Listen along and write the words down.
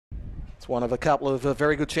It's one of a couple of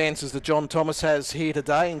very good chances that John Thomas has here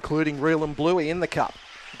today, including Reel and Bluey in the cup.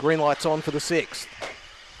 Green light's on for the 6th.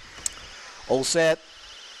 All set.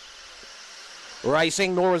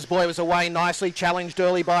 Racing, Nora's Boy was away nicely, challenged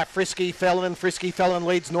early by Frisky Felon, and Frisky Felon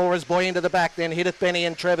leads Nora's Boy into the back, then Hit It Benny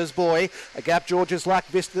and Trevor's Boy. A gap, George's Luck,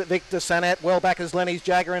 Victor Sanet, well back as Lenny's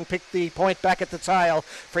Jagger, and picked the point back at the tail.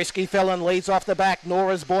 Frisky Felon leads off the back,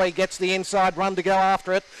 Nora's Boy gets the inside run to go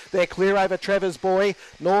after it. They're clear over Trevor's Boy.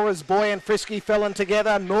 Nora's Boy and Frisky Felon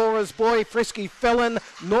together, Nora's Boy, Frisky Felon,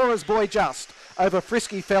 Nora's Boy just over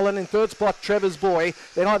Frisky Felon. In third spot, Trevor's Boy,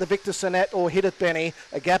 then either Victor Sanet or Hit It Benny.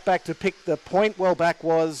 A gap back to pick the point. Well back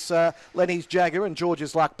was Lenny's Jagger, and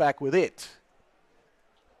George's Luck back with it.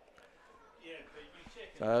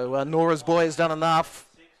 So Nora's Boy has done enough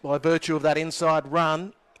by virtue of that inside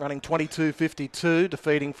run, running 22.52,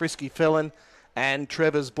 defeating Frisky Felon and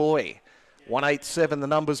Trevor's Boy. 187 the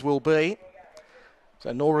numbers will be.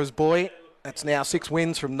 So Nora's Boy, that's now 6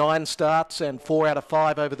 wins from 9 starts and 4 out of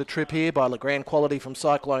 5 over the trip here by Legrand Quality from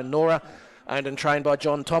Cyclone Nora. Owned and trained by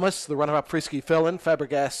John Thomas. The runner-up Frisky Felon,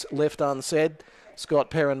 Fabregas left unsaid. Scott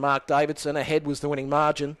Perrin, Mark Davidson. Ahead was the winning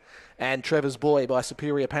margin. And Trevor's Boy by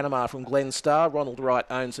Superior Panama from Glen Starr. Ronald Wright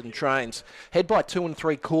owns and trains. Head by 2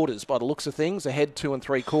 3/4 by the looks of things. Ahead 2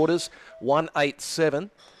 3/4. 187.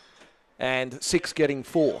 And 6 getting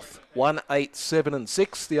 4th. 187 and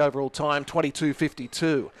 6. The overall time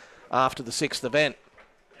 22.52. After the 6th event.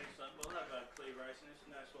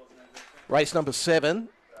 Race number 7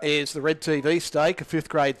 is the Red TV stake, a 5th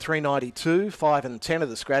grade 392, 5 and 10 of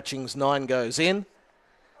the scratchings, 9 goes in,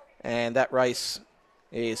 and that race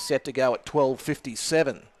is set to go at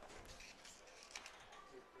 12.57.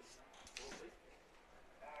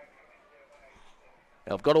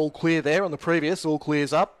 I've got all clear there on the previous, all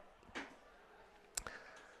clears up,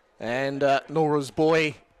 and Nora's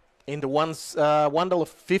Boy into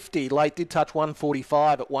 $1.50. Late did touch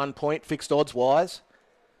 145 at one point, fixed odds wise.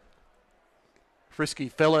 Frisky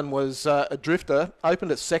Felon was a drifter,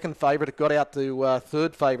 opened at 2nd favourite, it got out to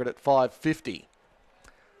 3rd favourite at 5.50.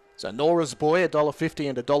 So Nora's Boy $1.50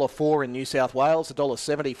 and $1.04 in New South Wales,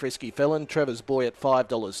 $1.70 Frisky Felon, Trevor's Boy at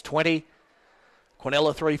 $5.20.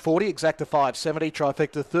 Quinella 340, Exacta 570,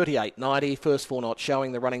 Trifecta 38.90, first 4 not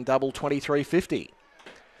showing the running double 23.50.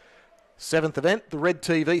 7th event, the Red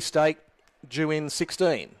TV stake, due in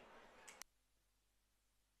 16.